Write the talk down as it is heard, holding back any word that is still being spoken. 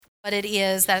what it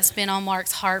is that's been on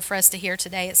Mark's heart for us to hear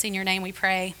today. It's in your name we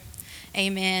pray.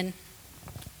 Amen.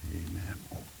 Amen.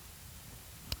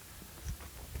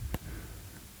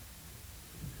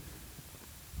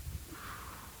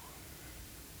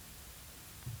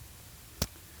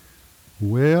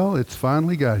 Well, it's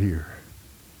finally got here.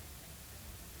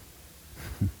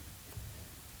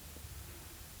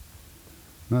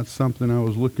 Not something I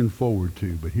was looking forward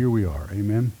to, but here we are.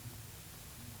 Amen.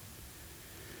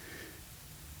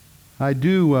 I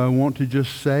do want to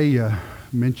just say,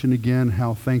 mention again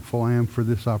how thankful I am for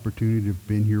this opportunity to have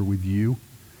been here with you.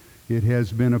 It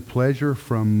has been a pleasure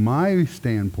from my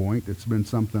standpoint. It's been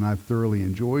something I've thoroughly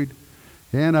enjoyed,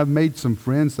 and I've made some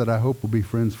friends that I hope will be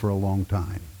friends for a long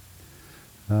time.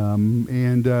 I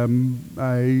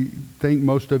think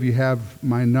most of you have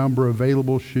my number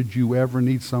available should you ever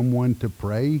need someone to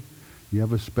pray. You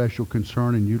have a special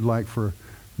concern and you'd like for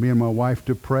me and my wife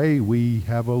to pray, we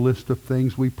have a list of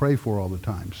things we pray for all the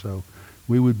time. So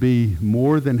we would be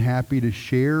more than happy to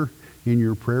share in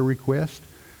your prayer request.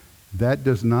 That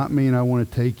does not mean I want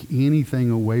to take anything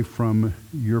away from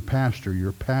your pastor.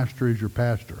 Your pastor is your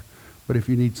pastor. But if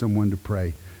you need someone to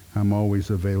pray, I'm always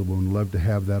available and love to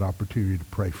have that opportunity to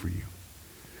pray for you.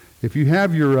 If you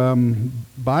have your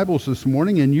Bibles this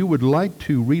morning and you would like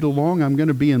to read along, I'm going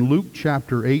to be in Luke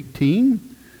chapter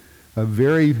 18, a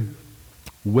very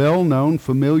well-known,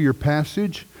 familiar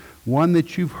passage, one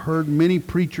that you've heard many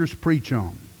preachers preach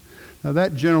on. Now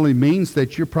that generally means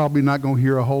that you're probably not going to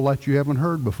hear a whole lot you haven't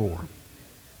heard before.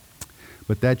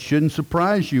 But that shouldn't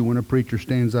surprise you when a preacher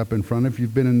stands up in front. If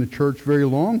you've been in the church very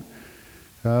long,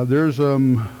 there's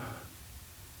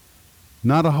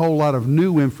not a whole lot of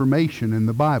new information in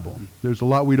the Bible. There's a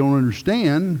lot we don't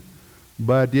understand,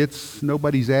 but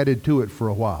nobody's added to it for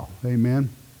a while. Amen?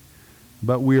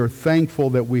 But we are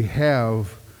thankful that we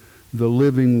have the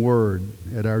living Word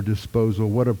at our disposal.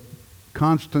 What a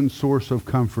constant source of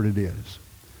comfort it is.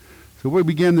 So we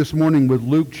begin this morning with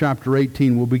Luke chapter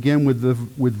 18. We'll begin with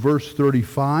verse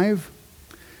 35,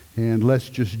 and let's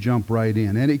just jump right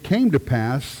in. And it came to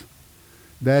pass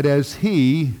that as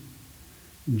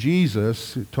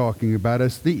Jesus, talking about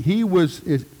us, he was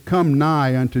come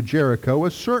nigh unto Jericho,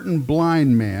 a certain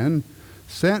blind man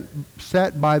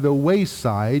sat by the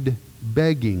wayside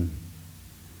begging.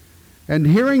 And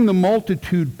hearing the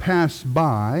multitude pass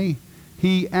by,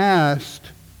 he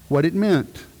asked what it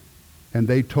meant. And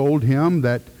they told him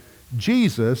that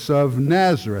Jesus of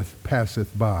Nazareth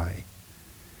passeth by.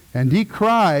 And he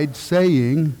cried,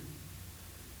 saying,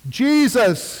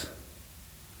 Jesus,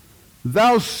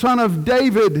 thou son of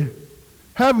David,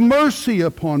 have mercy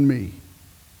upon me.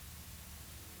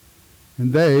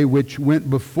 And they which went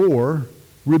before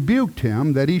rebuked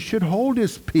him that he should hold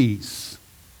his peace.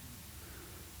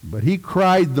 But he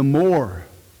cried the more,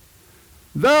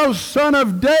 Thou son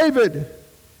of David,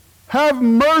 have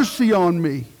mercy on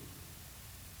me.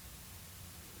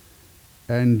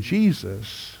 And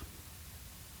Jesus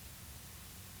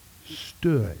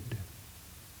stood.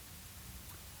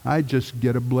 I just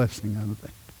get a blessing out of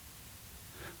that.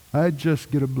 I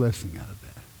just get a blessing out of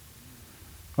that.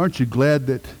 Aren't you glad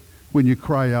that when you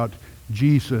cry out,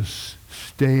 Jesus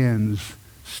stands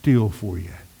still for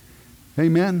you?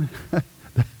 Amen?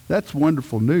 That's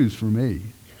wonderful news for me.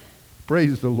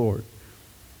 Praise the Lord.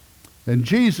 And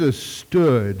Jesus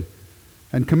stood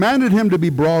and commanded him to be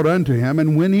brought unto him.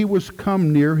 And when he was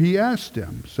come near, he asked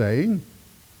him, saying,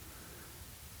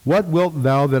 What wilt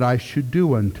thou that I should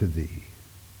do unto thee?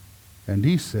 And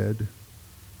he said,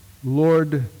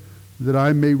 Lord, that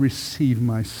I may receive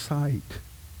my sight.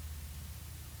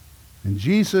 And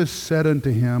Jesus said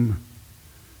unto him,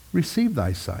 Receive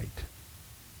thy sight.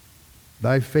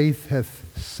 Thy faith hath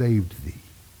saved thee.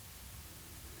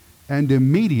 And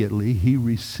immediately he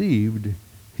received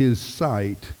his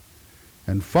sight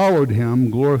and followed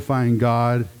him, glorifying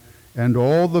God. And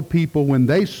all the people, when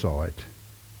they saw it,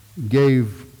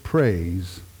 gave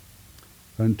praise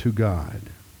unto God.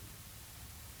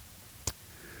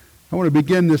 I want to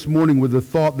begin this morning with the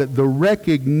thought that the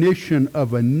recognition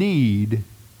of a need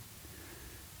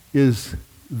is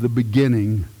the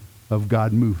beginning of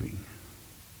God moving.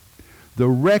 The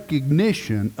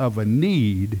recognition of a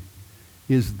need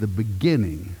is the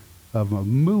beginning of a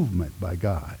movement by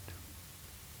God.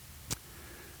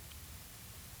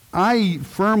 I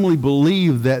firmly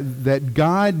believe that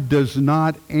God does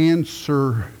not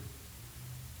answer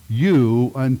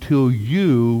you until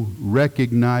you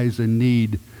recognize a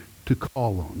need to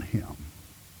call on him.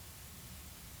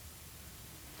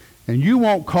 And you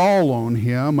won't call on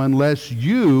him unless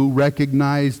you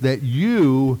recognize that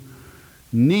you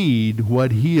need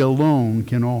what he alone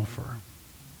can offer.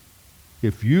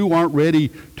 if you aren't ready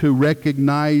to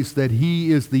recognize that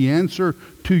He is the answer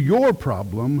to your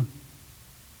problem,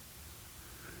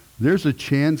 there's a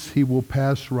chance He will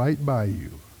pass right by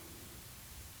you.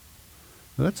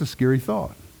 Now, that's a scary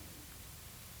thought.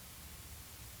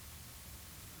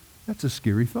 That's a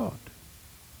scary thought.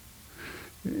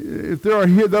 If there are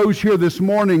those here this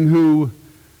morning who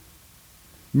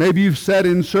maybe you've sat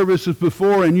in services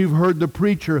before and you've heard the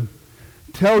preacher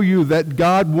tell you that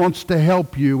God wants to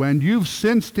help you, and you've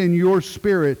sensed in your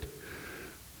spirit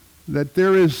that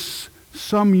there is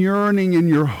some yearning in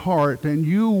your heart and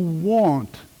you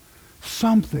want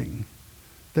something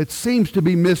that seems to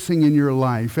be missing in your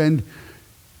life, and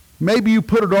maybe you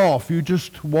put it off. You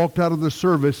just walked out of the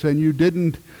service and you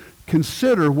didn't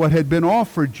consider what had been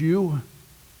offered you.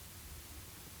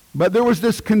 But there was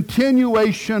this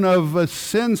continuation of a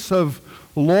sense of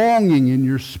longing in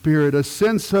your spirit, a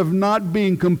sense of not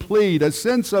being complete, a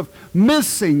sense of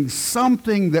missing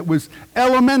something that was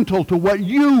elemental to what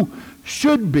you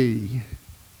should be.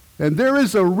 And there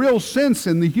is a real sense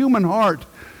in the human heart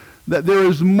that there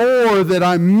is more that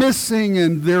I'm missing,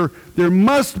 and there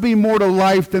must be more to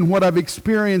life than what I've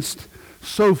experienced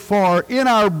so far. In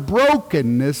our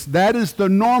brokenness, that is the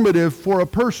normative for a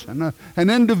person, an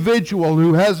individual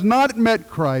who has not met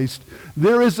Christ.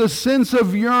 There is a sense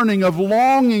of yearning, of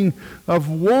longing, of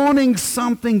wanting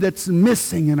something that's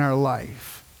missing in our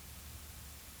life.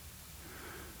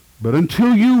 But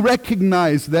until you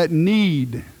recognize that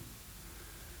need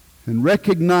and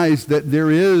recognize that there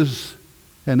is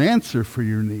an answer for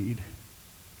your need,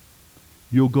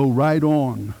 you'll go right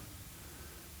on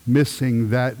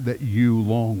missing that you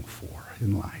long for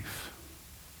in life.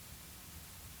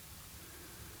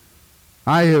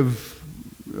 I have,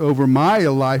 over my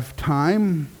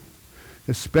lifetime,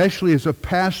 especially as a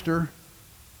pastor,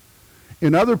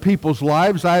 in other people's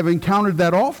lives, I have encountered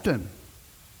that often.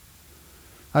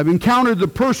 I've encountered the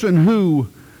person who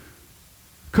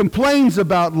complains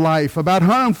about life, about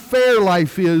how unfair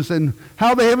life is, and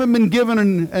how they haven't been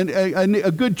given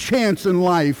a good chance in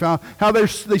life, how they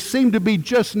seem to be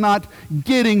just not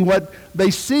getting what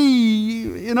they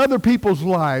see in other people's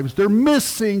lives. They're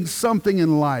missing something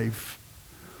in life.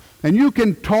 And you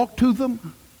can talk to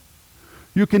them.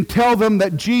 You can tell them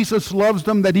that Jesus loves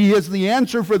them, that He is the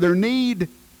answer for their need.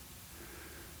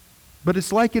 But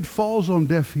it's like it falls on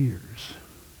deaf ears.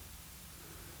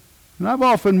 And I've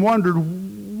often wondered,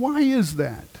 why is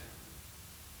that?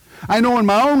 I know in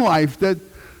my own life that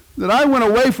I went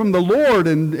away from the Lord,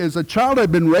 and as a child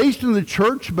I'd been raised in the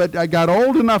church, but I got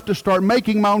old enough to start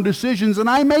making my own decisions, and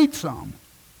I made some.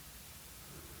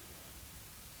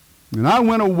 And I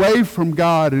went away from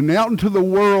God and out into the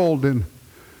world, and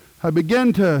I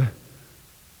began to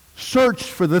search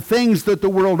for the things that the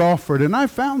world offered, and I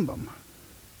found them.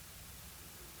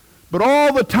 But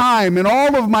all the time, in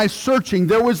all of my searching,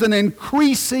 there was an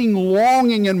increasing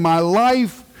longing in my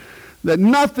life that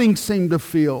nothing seemed to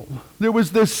fill. There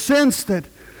was this sense that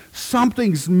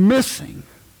something's missing.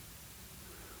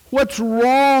 What's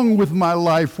wrong with my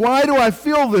life? Why do I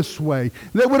feel this way?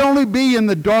 That would only be in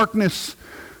the darkness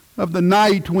of the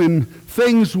night when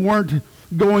things weren't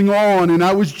going on and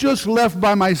I was just left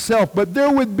by myself. But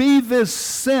there would be this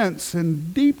sense,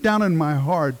 and deep down in my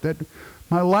heart, that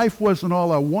my life wasn't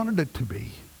all I wanted it to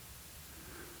be.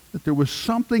 That there was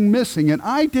something missing, and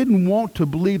I didn't want to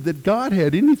believe that God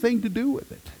had anything to do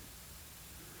with it.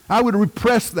 I would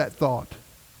repress that thought.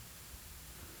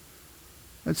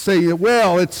 I'd say,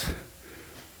 well,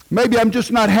 maybe I'm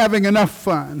just not having enough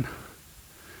fun.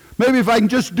 Maybe if I can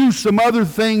just do some other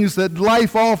things that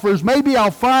life offers, maybe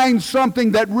I'll find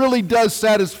something that really does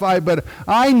satisfy, but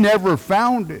I never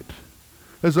found it.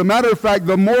 As a matter of fact,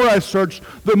 the more I searched,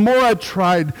 the more I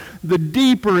tried, the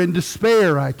deeper in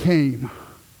despair I came.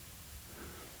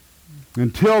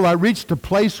 Until I reached a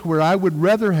place where I would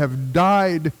rather have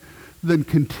died than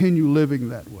continue living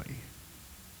that way.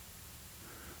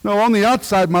 No, on the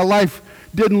outside, my life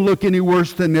didn't look any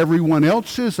worse than everyone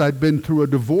else's. I'd been through a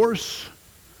divorce.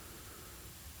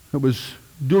 I was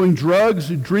doing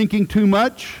drugs and drinking too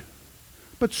much,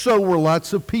 but so were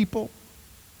lots of people.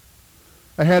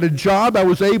 I had a job. I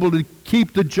was able to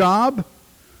keep the job.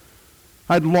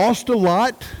 I'd lost a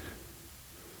lot.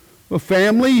 A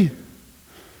family,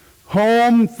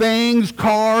 home, things,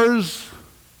 cars.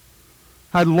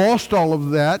 I'd lost all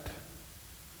of that.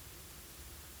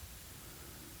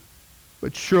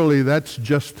 But surely that's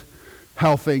just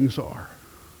how things are.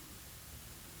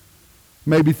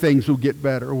 Maybe things will get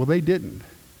better. Well, they didn't.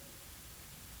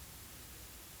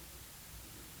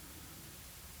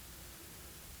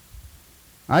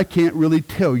 I can't really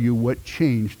tell you what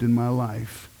changed in my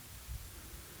life.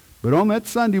 But on that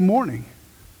Sunday morning,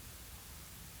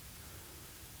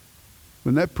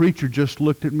 when that preacher just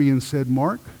looked at me and said,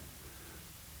 "Mark,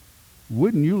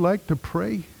 wouldn't you like to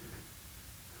pray?"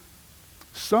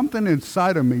 Something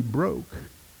inside of me broke.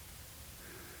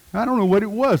 I don't know what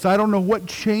it was. I don't know what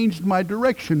changed my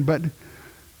direction, but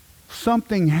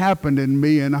something happened in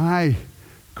me, and I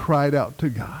cried out to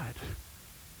God.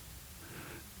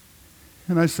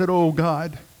 And I said, "Oh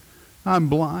God, I'm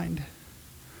blind.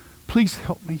 Please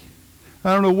help me.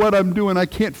 I don't know what I'm doing. I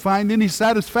can't find any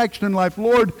satisfaction in life.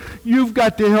 Lord, you've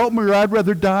got to help me, or I'd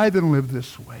rather die than live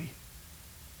this way."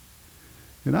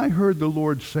 And I heard the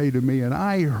Lord say to me, and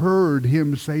I heard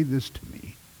him say this to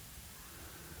me: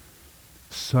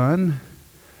 "Son,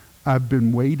 I've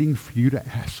been waiting for you to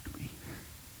ask me.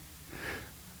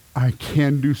 I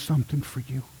can do something for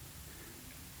you."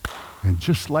 And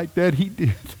just like that, he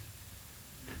did.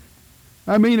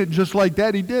 I mean it, just like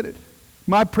that, he did it.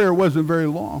 My prayer wasn't very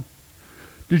long.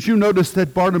 Did you notice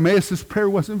that Bartimaeus' prayer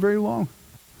wasn't very long?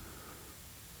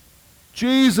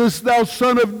 "Jesus, thou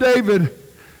son of David,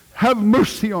 have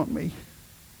mercy on me."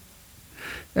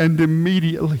 And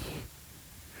immediately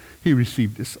he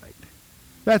received his sight.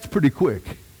 That's pretty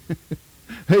quick.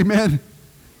 Amen.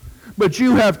 But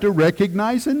you have to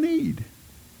recognize a need.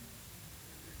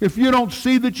 If you don't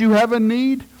see that you have a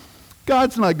need,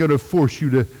 God's not going to force you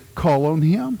to call on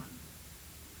him.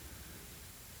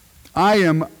 I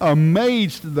am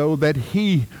amazed, though, that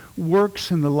he works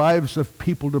in the lives of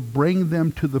people to bring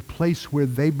them to the place where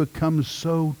they become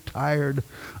so tired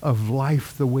of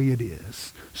life the way it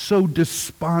is, so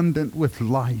despondent with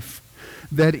life,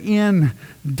 that in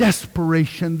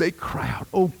desperation they cry out,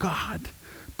 "Oh God,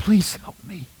 please help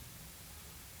me."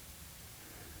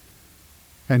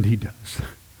 And he does.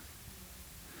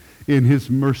 In his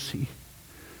mercy,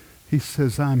 he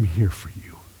says, "I'm here for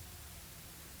you.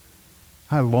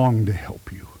 I long to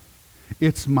help you.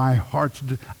 It's my heart's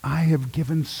I have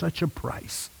given such a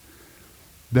price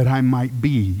that I might be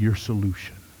your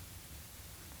solution."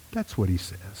 That's what he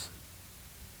says.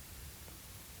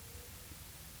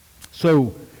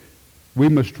 So we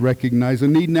must recognize a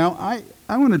need. Now,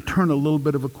 I want to turn a little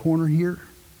bit of a corner here.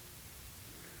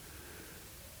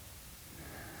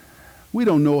 We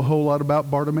don't know a whole lot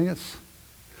about Bartimaeus.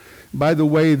 By the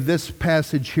way, this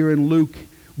passage here in Luke,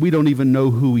 we don't even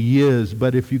know who he is.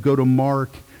 But if you go to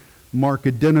Mark, Mark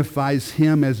identifies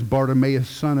him as Bartimaeus,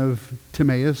 son of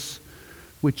Timaeus,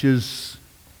 which is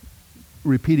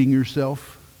repeating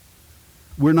yourself.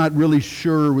 We're not really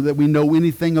sure that we know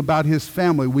anything about his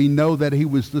family. We know that he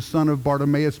was the son of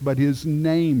Bartimaeus, but his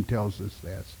name tells us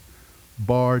that.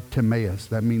 Bartimaeus.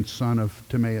 That means son of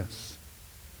Timaeus.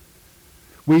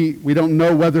 We don't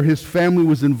know whether his family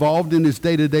was involved in his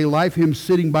day-to-day life. Him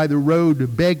sitting by the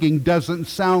road begging doesn't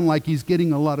sound like he's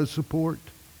getting a lot of support.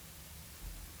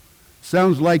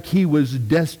 Sounds like he was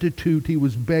destitute. He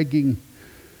was begging,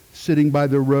 sitting by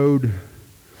the road.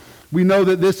 We know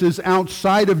that this is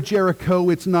outside of Jericho.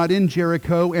 It's not in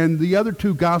Jericho. And the other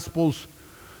two Gospels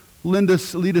lead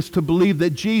us to believe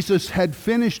that Jesus had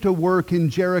finished a work in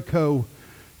Jericho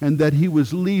and that he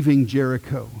was leaving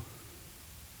Jericho.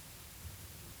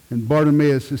 And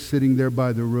Bartimaeus is sitting there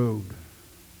by the road.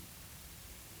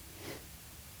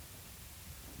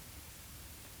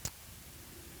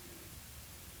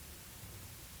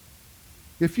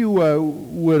 If you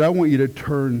would, I want you to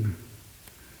turn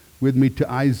with me to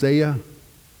Isaiah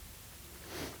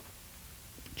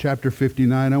chapter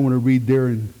 59. I want to read there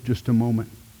in just a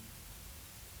moment.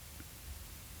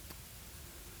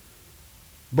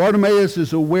 Bartimaeus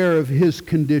is aware of his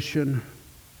condition.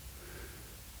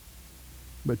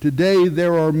 But today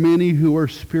there are many who are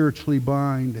spiritually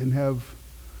blind and have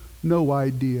no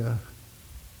idea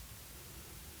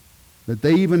that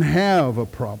they even have a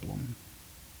problem.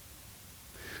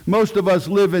 Most of us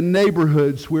live in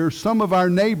neighborhoods where some of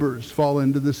our neighbors fall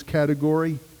into this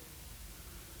category.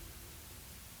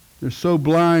 They're so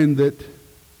blind that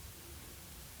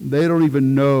they don't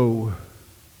even know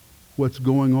what's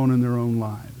going on in their own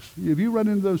lives. Have you run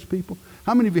into those people?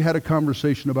 How many of you had a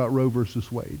conversation about Roe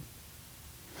versus Wade?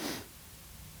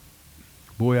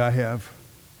 Boy, I have.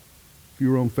 If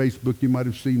you were on Facebook, you might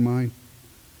have seen mine.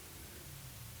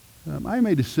 I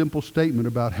made a simple statement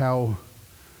about how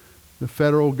the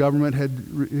federal government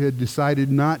had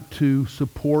decided not to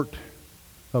support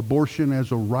abortion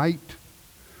as a right.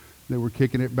 They were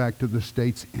kicking it back to the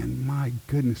states, and my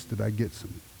goodness, did I get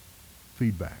some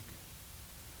feedback.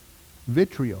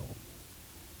 Vitriol.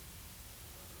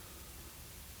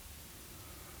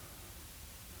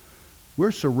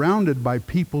 We're surrounded by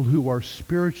people who are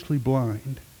spiritually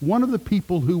blind. One of the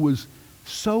people who was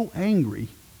so angry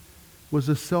was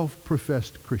a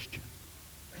self-professed Christian.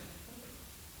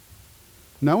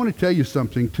 Now, I want to tell you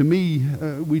something. To me,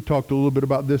 we talked a little bit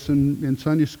about this in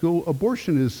Sunday school.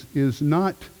 Abortion is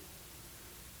not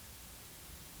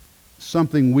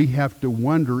something we have to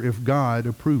wonder if God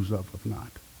approves of or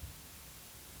not.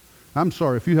 I'm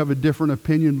sorry, if you have a different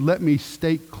opinion, let me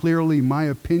state clearly my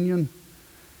opinion.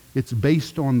 It's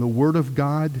based on the Word of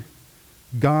God.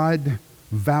 God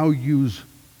values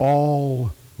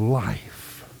all life.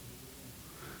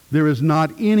 There is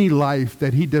not any life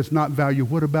that he does not value.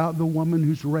 What about the woman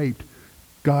who's raped?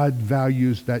 God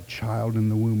values that child in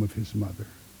the womb of his mother.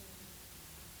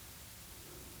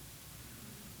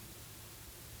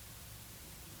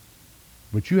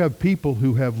 But you have people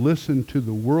who have listened to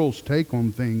the world's take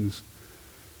on things.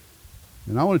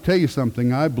 And I want to tell you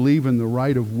something. I believe in the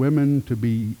right of women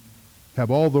to have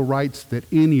all the rights that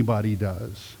anybody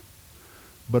does.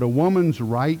 But a woman's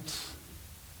rights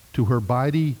to her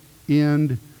body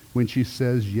end when she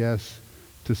says yes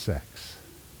to sex.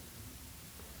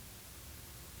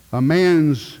 A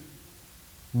man's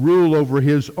rule over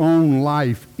his own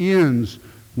life ends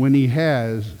when he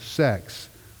has sex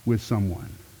with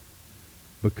someone.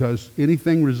 Because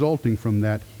anything resulting from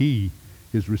that, he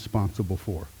is responsible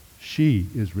for. She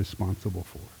is responsible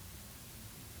for.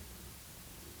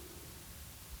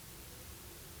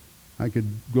 I could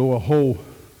go a whole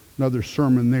another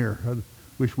sermon there. I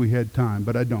wish we had time,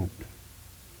 but I don't.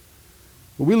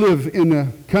 But we live in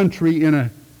a country, in a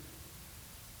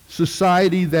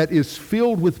society that is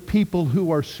filled with people who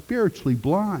are spiritually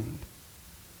blind.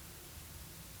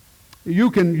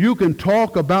 You can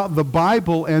talk about the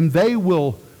Bible and they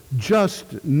will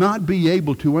just not be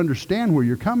able to understand where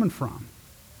you're coming from.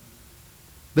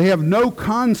 They have no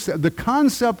concept. The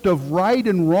concept of right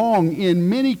and wrong in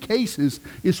many cases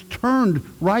is turned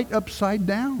right upside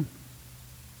down.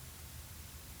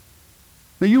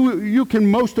 Now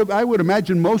I would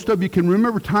imagine most of you can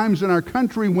remember times in our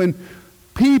country when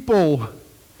people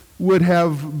would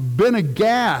have been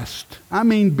aghast,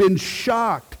 been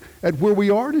shocked at where we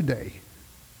are today.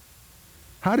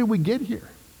 How did we get here?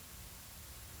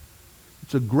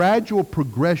 It's a gradual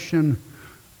progression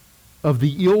of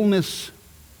the illness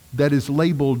that is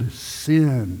labeled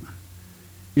sin.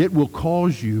 It will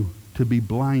cause you to be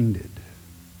blinded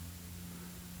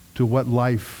to what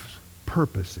life's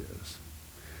purpose is.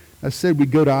 I said we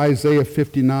go to Isaiah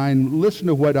 59. Listen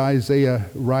to what Isaiah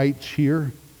writes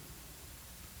here,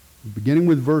 beginning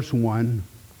with verse 1.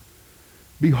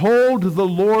 Behold, the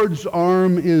Lord's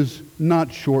arm is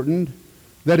not shortened,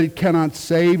 that it cannot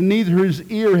save, neither his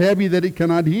ear heavy, that it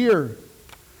cannot hear.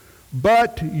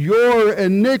 But your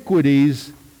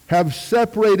iniquities have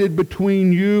separated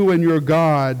between you and your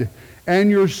God,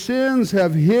 and your sins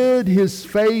have hid his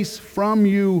face from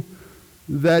you,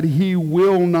 that he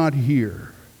will not hear.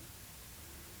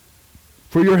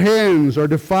 For your hands are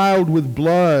defiled with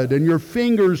blood, and your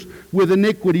fingers with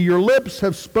iniquity. Your lips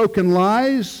have spoken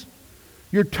lies.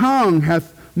 Your tongue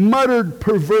hath muttered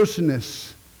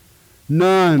perverseness.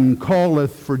 None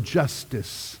calleth for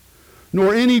justice,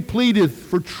 nor any pleadeth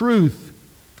for truth.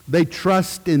 They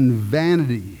trust in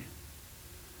vanity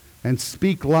and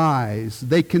speak lies.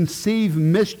 They conceive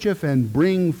mischief and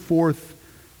bring forth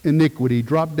iniquity.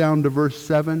 Drop down to verse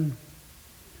 7.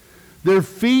 Their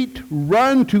feet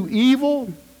run to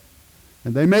evil,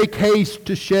 and they make haste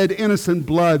to shed innocent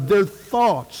blood. Their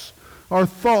thoughts are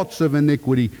thoughts of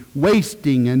iniquity.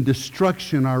 Wasting and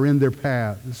destruction are in their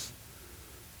paths.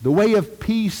 The way of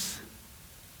peace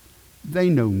they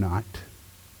know not.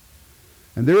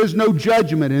 And there is no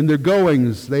judgment in their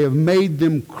goings. They have made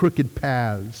them crooked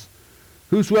paths.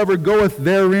 Whosoever goeth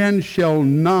therein shall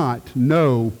not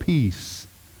know peace.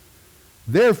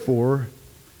 Therefore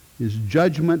is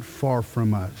judgment far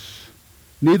from us.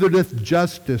 Neither doth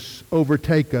justice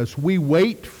overtake us. We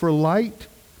wait for light,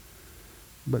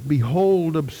 but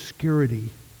behold obscurity.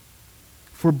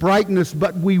 For brightness,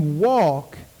 but we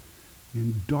walk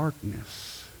in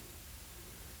darkness.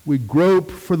 We grope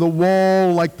for the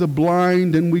wall like the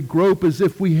blind, and we grope as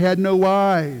if we had no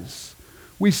eyes.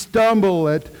 We stumble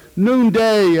at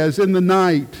noonday as in the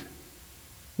night.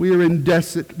 We are in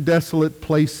desolate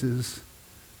places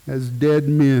as dead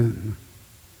men.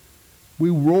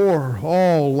 We roar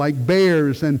all like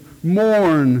bears and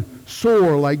mourn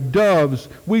sore like doves.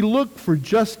 We look for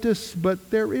justice, but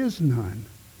there is none.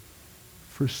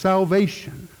 For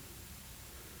salvation,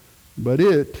 but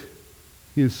it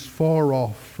is far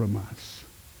off from us.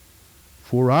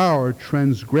 For our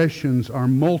transgressions are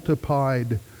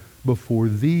multiplied before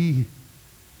thee,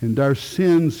 and our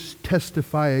sins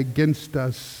testify against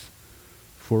us.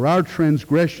 For our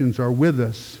transgressions are with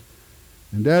us,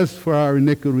 and as for our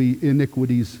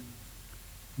iniquities,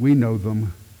 we know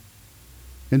them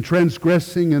and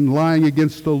transgressing and lying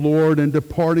against the Lord and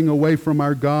departing away from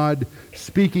our God,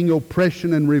 speaking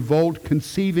oppression and revolt,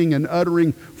 conceiving and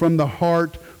uttering from the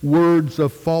heart words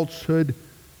of falsehood.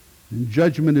 And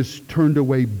judgment is turned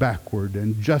away backward,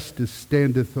 and justice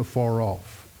standeth afar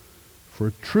off.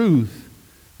 For truth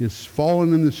is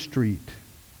fallen in the street,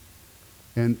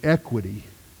 and equity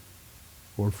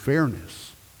or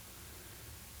fairness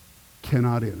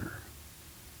cannot enter.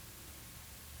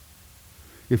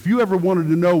 If you ever wanted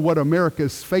to know what America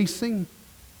is facing,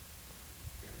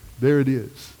 there it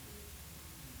is.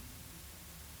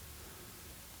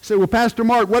 You say, well, Pastor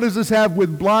Mark, what does this have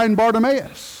with blind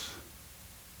Bartimaeus?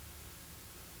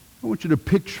 I want you to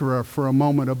picture for a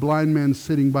moment a blind man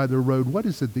sitting by the road. What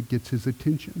is it that gets his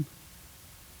attention?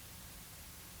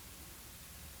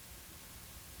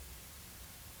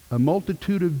 A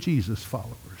multitude of Jesus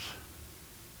followers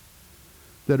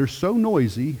that are so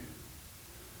noisy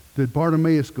that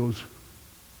Bartimaeus goes,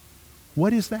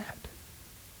 what is that?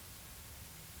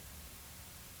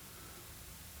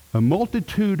 A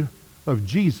multitude of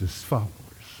Jesus followers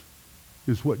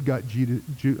is what got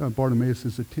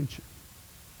Bartimaeus' attention.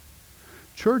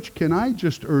 Church, can I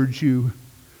just urge you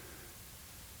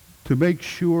to make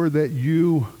sure that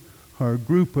you are a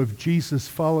group of Jesus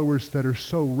followers that are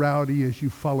so rowdy as you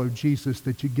follow Jesus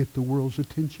that you get the world's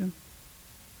attention?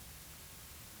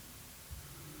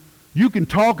 You can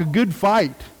talk a good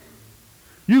fight.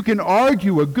 You can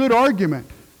argue a good argument.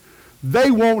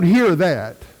 They won't hear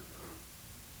that.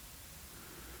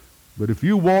 But if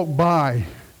you walk by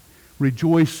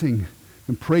rejoicing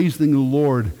and praising the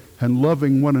Lord and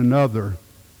loving one another,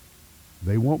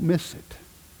 they won't miss it.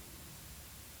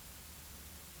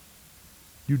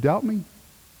 You doubt me?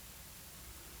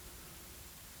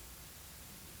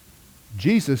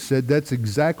 Jesus said that's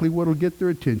exactly what will get their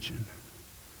attention.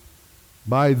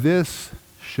 By this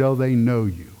shall they know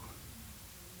you,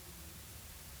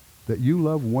 that you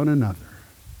love one another,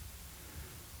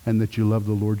 and that you love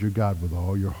the Lord your God with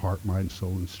all your heart, mind,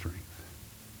 soul, and strength.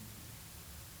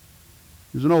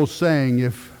 There's an old saying,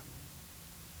 if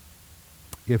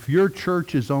your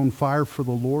church is on fire for the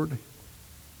Lord,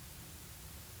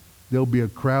 there'll be a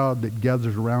crowd that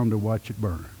gathers around to watch it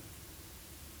burn.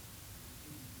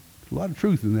 There's a lot of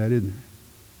truth in that, isn't there?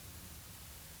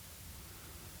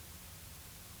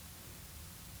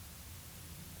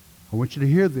 I want you to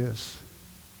hear this.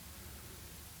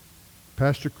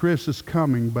 Pastor Chris is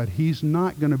coming, but he's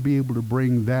not going to be able to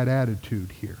bring that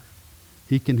attitude here.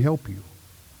 He can help you.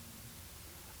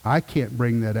 I can't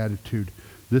bring that attitude.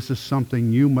 This is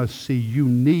something you must see you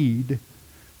need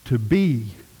to be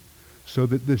so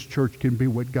that this church can be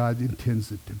what God intends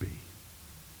it to be.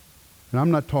 And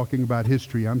I'm not talking about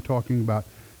history. I'm talking about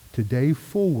today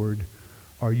forward.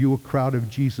 Are you a crowd of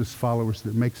Jesus followers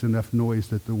that makes enough noise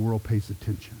that the world pays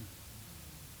attention?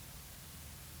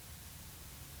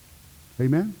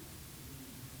 Amen?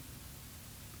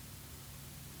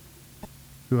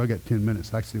 I got 10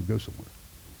 minutes. I still go somewhere.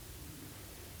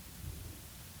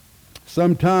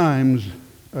 Sometimes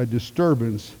a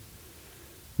disturbance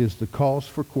is the cause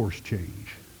for course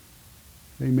change.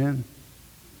 Amen?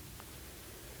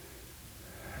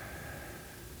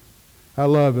 I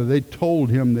love it. They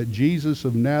told him that Jesus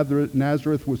of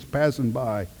Nazareth was passing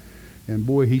by, and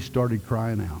boy, he started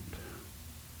crying out.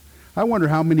 I wonder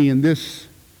how many in this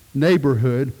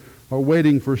neighborhood are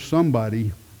waiting for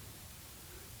somebody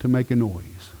to make a noise.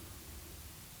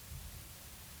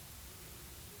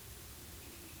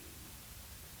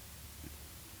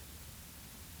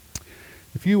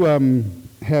 If you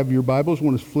have your Bibles, I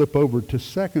want to flip over to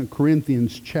 2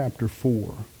 Corinthians chapter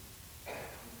 4.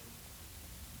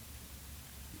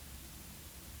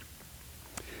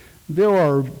 There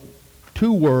are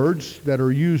two words that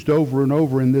are used over and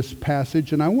over in this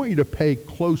passage, and I want you to pay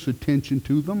close attention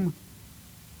to them.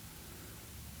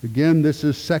 Again, this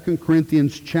is 2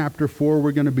 Corinthians chapter 4.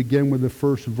 We're going to begin with the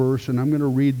first verse, and I'm going to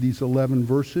read these 11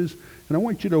 verses, and I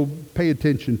want you to pay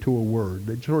attention to a word.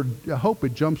 I hope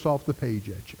it jumps off the page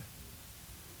at you.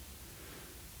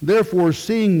 Therefore,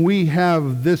 seeing we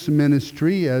have this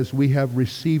ministry, as we have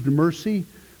received mercy,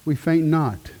 we faint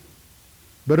not,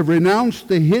 but have renounced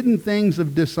the hidden things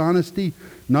of dishonesty,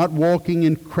 not walking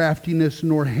in craftiness,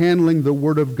 nor handling the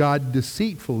word of God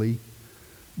deceitfully,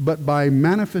 but by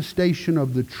manifestation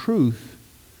of the truth,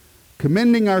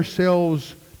 commending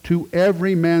ourselves to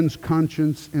every man's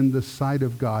conscience in the sight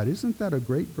of God. Isn't that a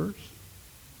great verse?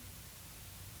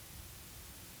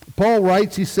 Paul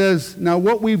writes, he says, now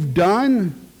what we've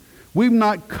done, we've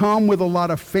not come with a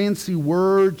lot of fancy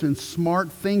words and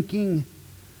smart thinking.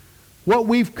 What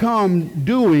we've come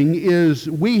doing is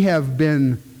we have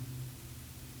been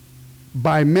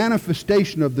by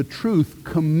manifestation of the truth,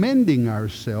 commending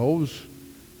ourselves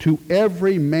to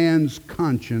every man's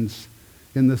conscience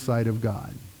in the sight of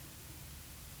God.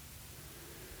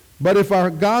 But if our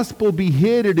gospel be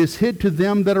hid, it is hid to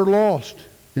them that are lost,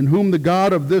 in whom the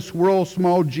God of this world,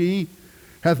 small g,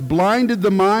 hath blinded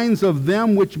the minds of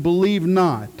them which believe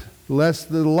not,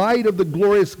 lest the light of the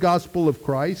glorious gospel of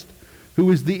Christ, who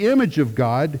is the image of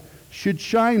God, should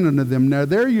shine unto them. Now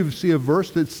there you see a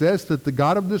verse that says that the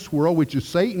God of this world, which is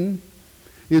Satan,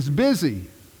 is busy.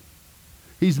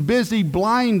 He's busy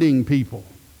blinding people.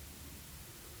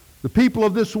 The people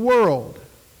of this world.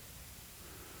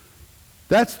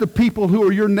 That's the people who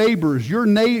are your neighbors,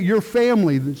 your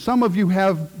family. Some of you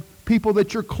have people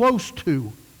that you're close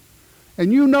to.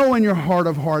 And you know in your heart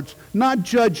of hearts, not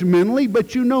judgmentally,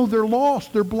 but you know they're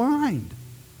lost, they're blind.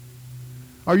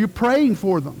 Are you praying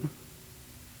for them?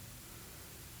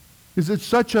 Is it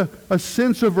such a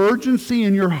sense of urgency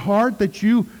in your heart that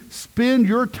you spend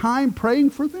your time praying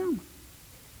for them?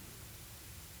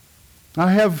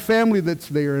 I have family that's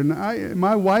there, and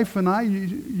my wife and I,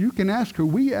 you can ask her,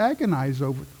 we agonize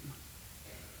over them.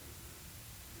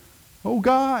 Oh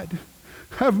God,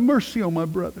 have mercy on my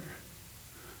brother.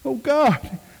 Oh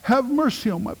God, have mercy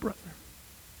on my brother.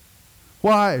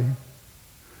 Why?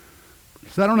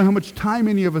 Because I don't know how much time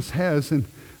any of us has, and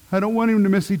I don't want him to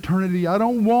miss eternity. I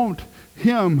don't want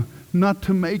him not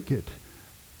to make it.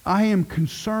 I am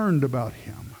concerned about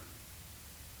him.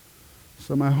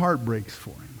 So my heart breaks for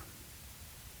him.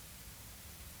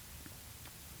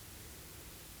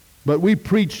 But we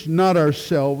preach not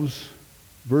ourselves,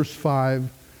 verse 5,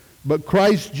 but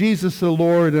Christ Jesus the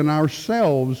Lord, and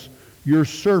ourselves your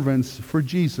servants for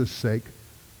Jesus' sake.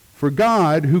 For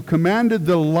God, who commanded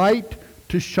the light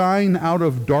to shine out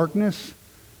of darkness,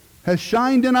 has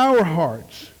shined in our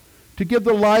hearts to give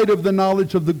the light of the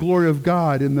knowledge of the glory of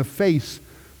God in the face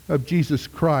of Jesus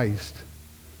Christ.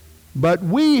 But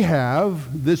we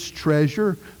have this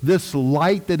treasure, this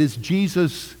light that is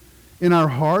Jesus in our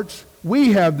hearts.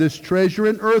 We have this treasure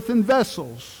in earthen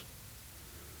vessels,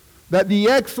 that the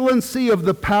excellency of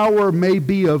the power may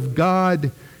be of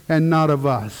God and not of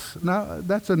us. Now,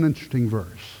 that's an interesting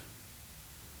verse.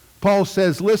 Paul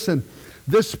says, listen,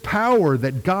 this power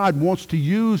that God wants to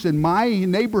use in my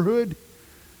neighborhood,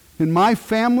 in my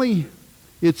family,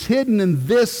 it's hidden in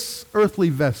this earthly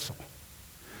vessel.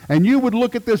 And you would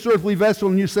look at this earthly vessel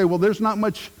and you say, well, there's not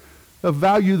much of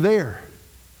value there.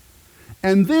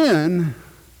 And then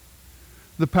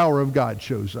the power of God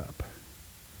shows up.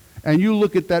 And you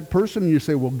look at that person and you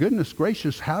say, well, goodness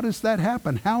gracious, how does that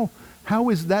happen? How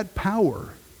is that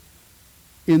power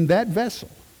in that vessel?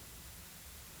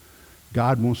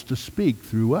 God wants to speak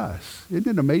through us. Isn't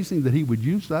it amazing that he would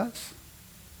use us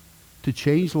to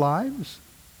change lives?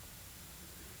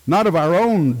 Not of our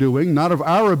own doing, not of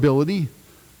our ability,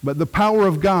 but the power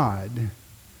of God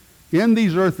in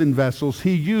these earthen vessels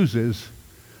he uses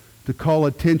to call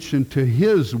attention to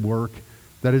his work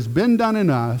that has been done in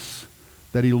us,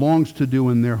 that he longs to do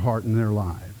in their heart and their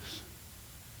lives.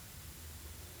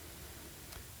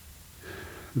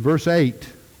 Verse 8,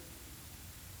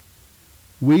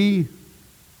 we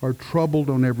are troubled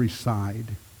on every side.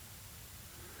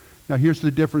 Now here's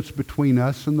the difference between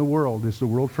us and the world. Is the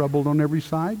world troubled on every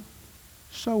side?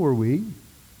 So are we.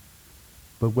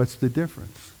 But what's the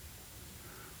difference?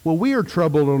 Well, we are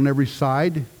troubled on every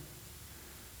side,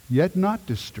 yet not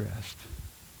distressed.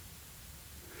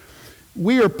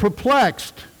 We are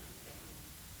perplexed.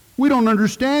 We don't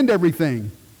understand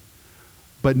everything,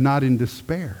 but not in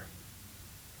despair.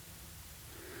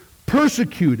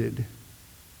 Persecuted,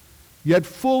 yet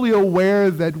fully aware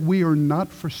that we are not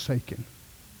forsaken.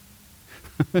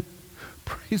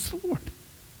 Praise the Lord.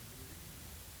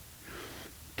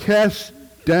 Cast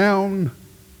down,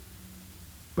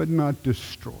 but not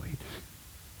destroyed.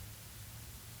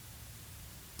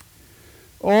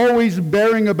 Always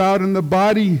bearing about in the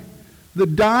body the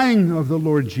dying of the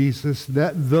Lord Jesus,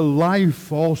 that the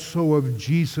life also of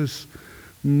Jesus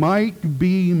might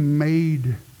be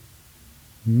made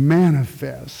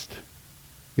manifest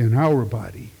in our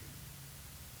body.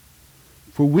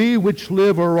 For we which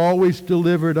live are always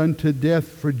delivered unto death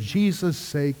for Jesus'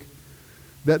 sake,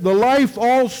 that the life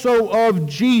also of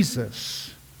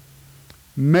Jesus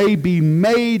may be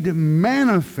made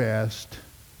manifest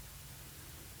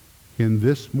in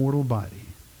this mortal body.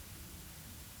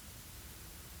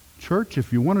 Church,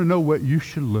 if you want to know what you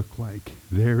should look like,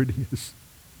 there it is.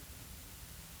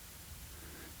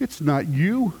 It's not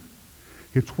you.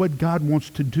 It's what God wants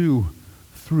to do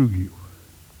through you.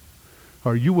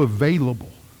 Are you available?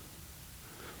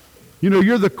 You know,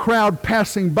 you're the crowd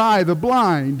passing by, the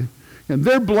blind, and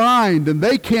they're blind and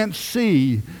they can't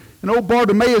see. And old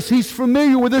Bartimaeus, he's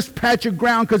familiar with this patch of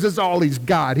ground because it's all he's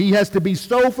got. He has to be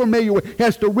so familiar with it. He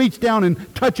has to reach down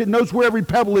and touch it, knows where every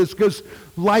pebble is because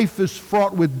life is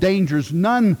fraught with dangers.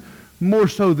 None more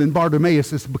so than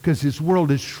Bartimaeus is because his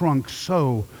world has shrunk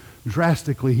so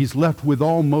drastically. He's left with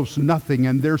almost nothing,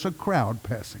 and there's a crowd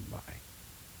passing by.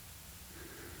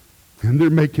 And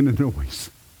they're making a noise.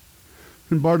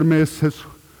 And Bartimaeus says,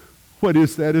 what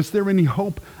is that? Is there any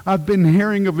hope? I've been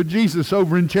hearing of a Jesus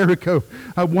over in Jericho.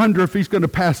 I wonder if he's going to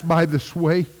pass by this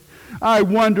way. I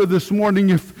wonder this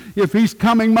morning if he's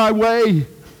coming my way.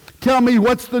 Tell me,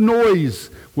 what's the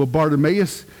noise? Well,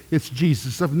 Bartimaeus, it's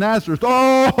Jesus of Nazareth.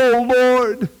 Oh,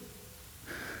 Lord,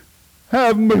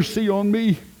 have mercy on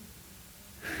me.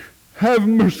 Have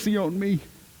mercy on me.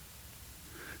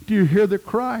 Do you hear the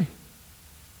cry?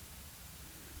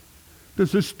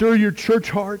 Does it stir your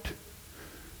church heart?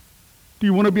 Do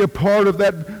you want to be a part of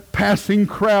that passing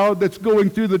crowd that's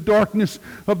going through the darkness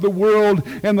of the world,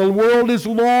 and the world is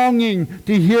longing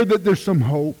to hear that there's some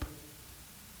hope?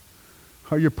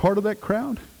 Are you part of that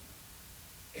crowd?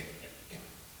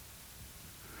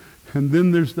 And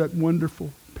then there's that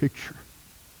wonderful picture.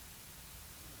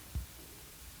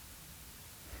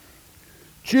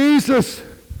 Jesus,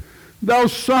 thou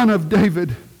Son of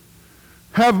David,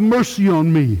 have mercy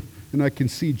on me. And I can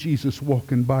see Jesus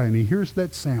walking by, and he hears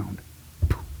that sound.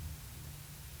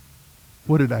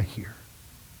 What did I hear?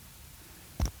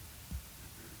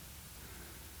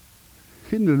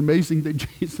 Isn't it amazing that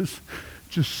Jesus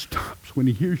just stops when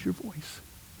he hears your voice?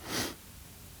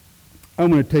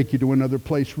 I'm going to take you to another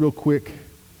place real quick.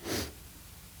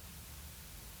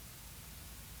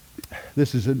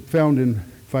 This is found in,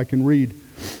 if I can read,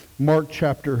 Mark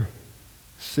chapter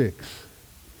 6.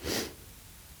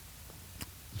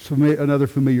 Another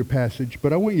familiar passage,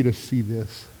 but I want you to see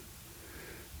this.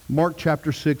 Mark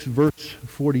chapter 6, verse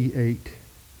 48.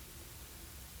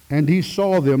 And he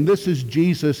saw them. This is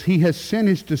Jesus. He has sent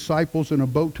his disciples in a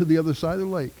boat to the other side of the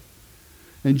lake.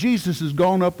 And Jesus has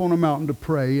gone up on a mountain to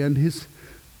pray. And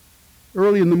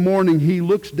early in the morning, he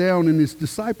looks down, and his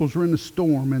disciples are in a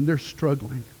storm, and they're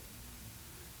struggling.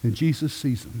 And Jesus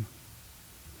sees them.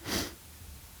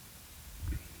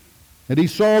 And he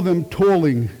saw them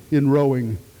toiling in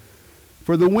rowing,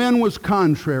 for the wind was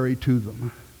contrary to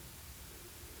them.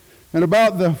 And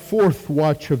about the fourth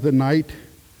watch of the night,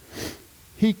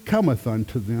 he cometh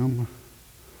unto them,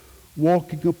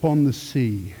 walking upon the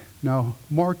sea. Now,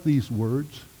 mark these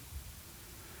words.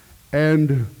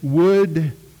 And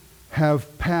would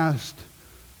have passed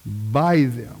by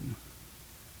them.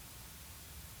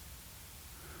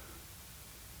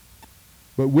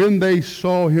 But when they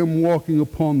saw him walking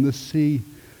upon the sea,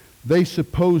 they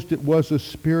supposed it was a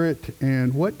spirit,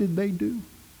 and what did they do?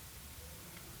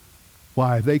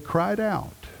 Why, they cried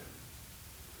out.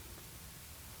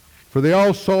 For they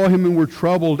all saw him and were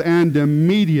troubled, and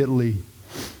immediately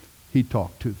he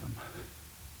talked to them.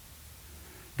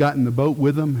 Got in the boat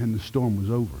with them, and the storm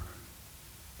was over.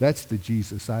 That's the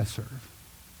Jesus I serve.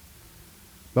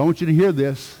 But I want you to hear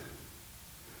this.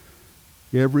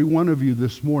 Every one of you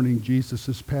this morning, Jesus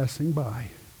is passing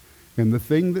by, and the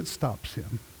thing that stops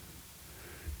him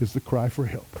is the cry for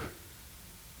help.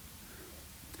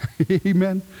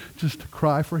 Amen. Just a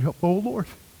cry for help. Oh, Lord,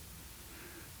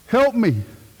 help me.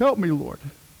 Help me, Lord.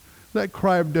 That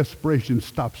cry of desperation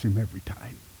stops him every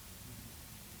time.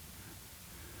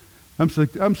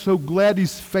 I'm so glad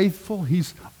he's faithful.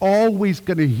 He's always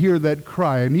going to hear that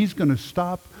cry, and he's going to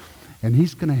stop, and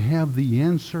he's going to have the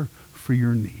answer for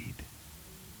your need.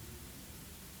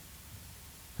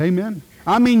 Amen.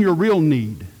 I mean your real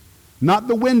need, not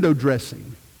the window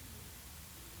dressing.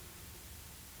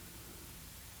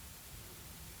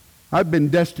 I've been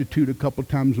destitute a couple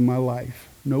times in my life.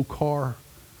 No car.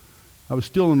 I was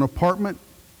still in an apartment,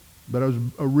 but I was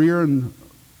arrearing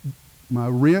my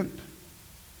rent.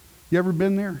 You ever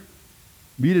been there?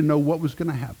 You didn't know what was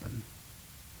going to happen.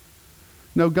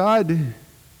 No, God,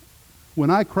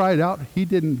 when I cried out, he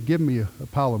didn't give me a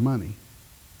pile of money.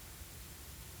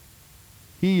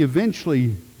 He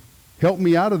eventually helped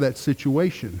me out of that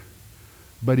situation,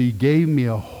 but he gave me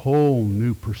a whole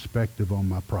new perspective on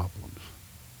my problems.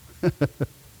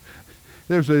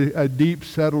 There's a deep,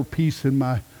 settled peace in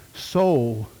my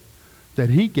soul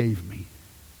that he gave me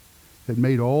that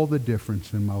made all the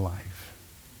difference in my life.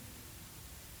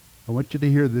 I want you to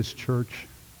hear this, church.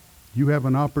 You have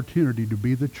an opportunity to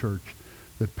be the church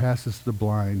that passes the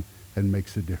blind and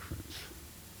makes a difference.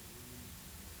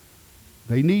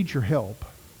 They need your help.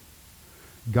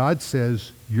 God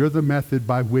says, you're the method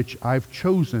by which I've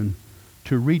chosen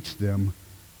to reach them.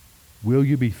 Will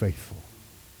you be faithful?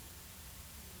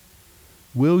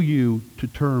 Will you,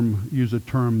 use a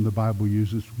term the Bible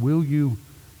uses, will you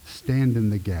stand in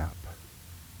the gap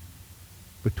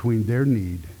between their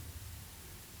need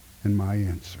and my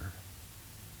answer?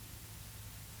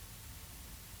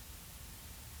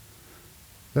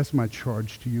 That's my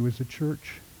charge to you as a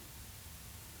church.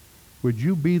 Would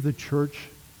you be the church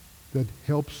that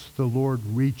helps the Lord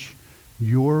reach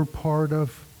your part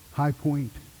of High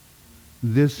Point,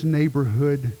 this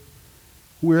neighborhood,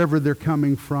 wherever they're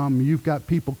coming from? You've got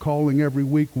people calling every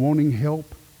week wanting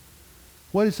help.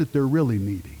 What is it they're really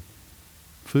needing?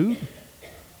 Food?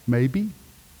 Maybe.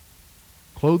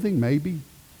 Clothing? Maybe.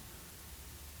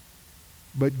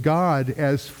 But God,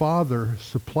 as Father,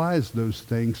 supplies those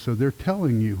things, so they're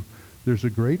telling you there's a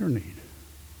greater need.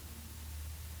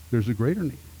 There's a greater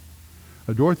need.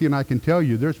 Dorothy and I can tell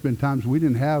you there's been times we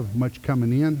didn't have much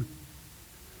coming in,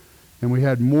 and we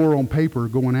had more on paper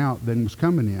going out than was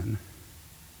coming in.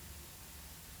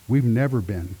 We've never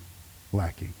been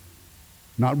lacking.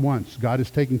 Not once. God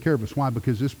has taken care of us. Why?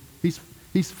 Because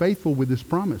He's faithful with His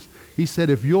promise. He said,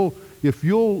 if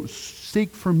you'll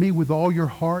seek for me with all your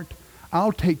heart,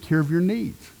 I'll take care of your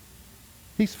needs.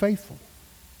 He's faithful.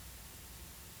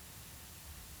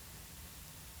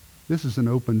 This is an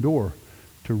open door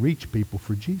to reach people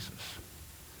for Jesus.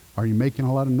 Are you making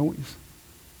a lot of noise?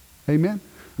 Amen?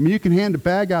 I mean, you can hand a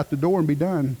bag out the door and be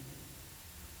done,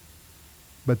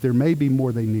 but there may be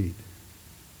more they need.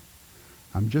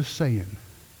 I'm just saying,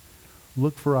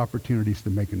 look for opportunities to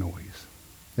make a noise.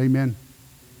 Amen?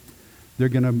 They're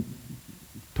going to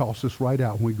toss us right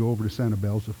out when we go over to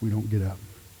Sanibel's if we don't get up.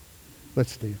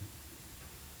 Let's stand.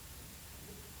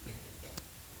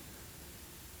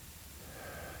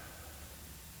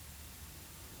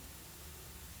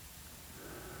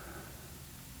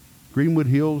 Greenwood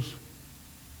Hills,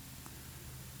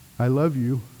 I love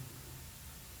you,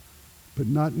 but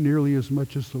not nearly as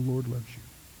much as the Lord loves you.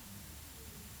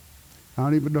 I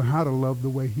don't even know how to love the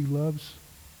way He loves.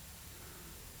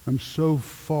 I'm so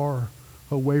far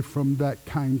away from that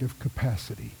kind of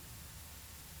capacity.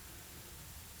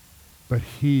 But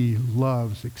He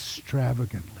loves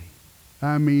extravagantly.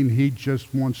 I mean, He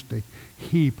just wants to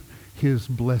heap His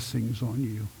blessings on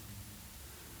you.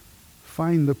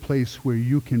 Find the place where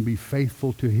you can be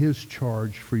faithful to His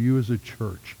charge for you as a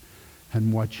church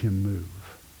and watch Him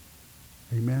move.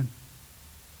 Amen.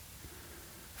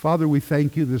 Father, we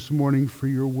thank you this morning for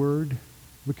your word,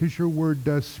 because your word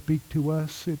does speak to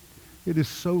us. It is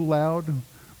so loud.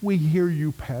 We hear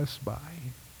you pass by,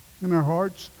 and our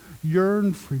hearts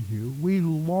yearn for you. We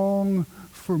long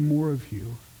for more of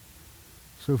you.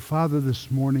 So, Father,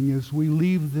 this morning, as we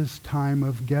leave this time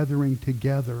of gathering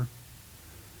together,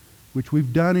 which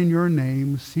we've done in your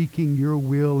name, seeking your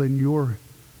will and your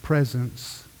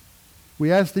presence,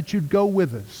 we ask that you'd go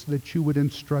with us, that you would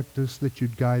instruct us, that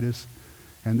you'd guide us,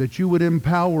 and that you would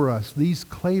empower us, these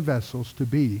clay vessels, to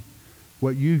be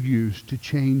what you've used to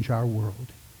change our world.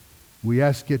 We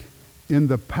ask it in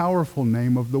the powerful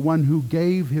name of the one who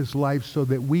gave his life so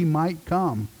that we might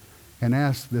come and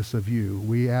ask this of you.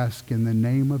 We ask in the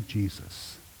name of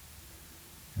Jesus.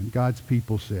 And God's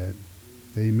people said,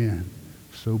 amen.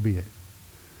 So be it.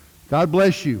 God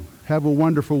bless you. Have a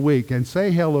wonderful week. And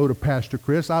say hello to Pastor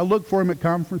Chris. I looked for him at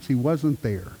conference. He wasn't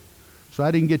there. So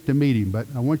I didn't get to meet him. But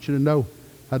I want you to know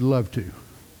I'd love to.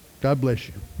 God bless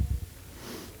you.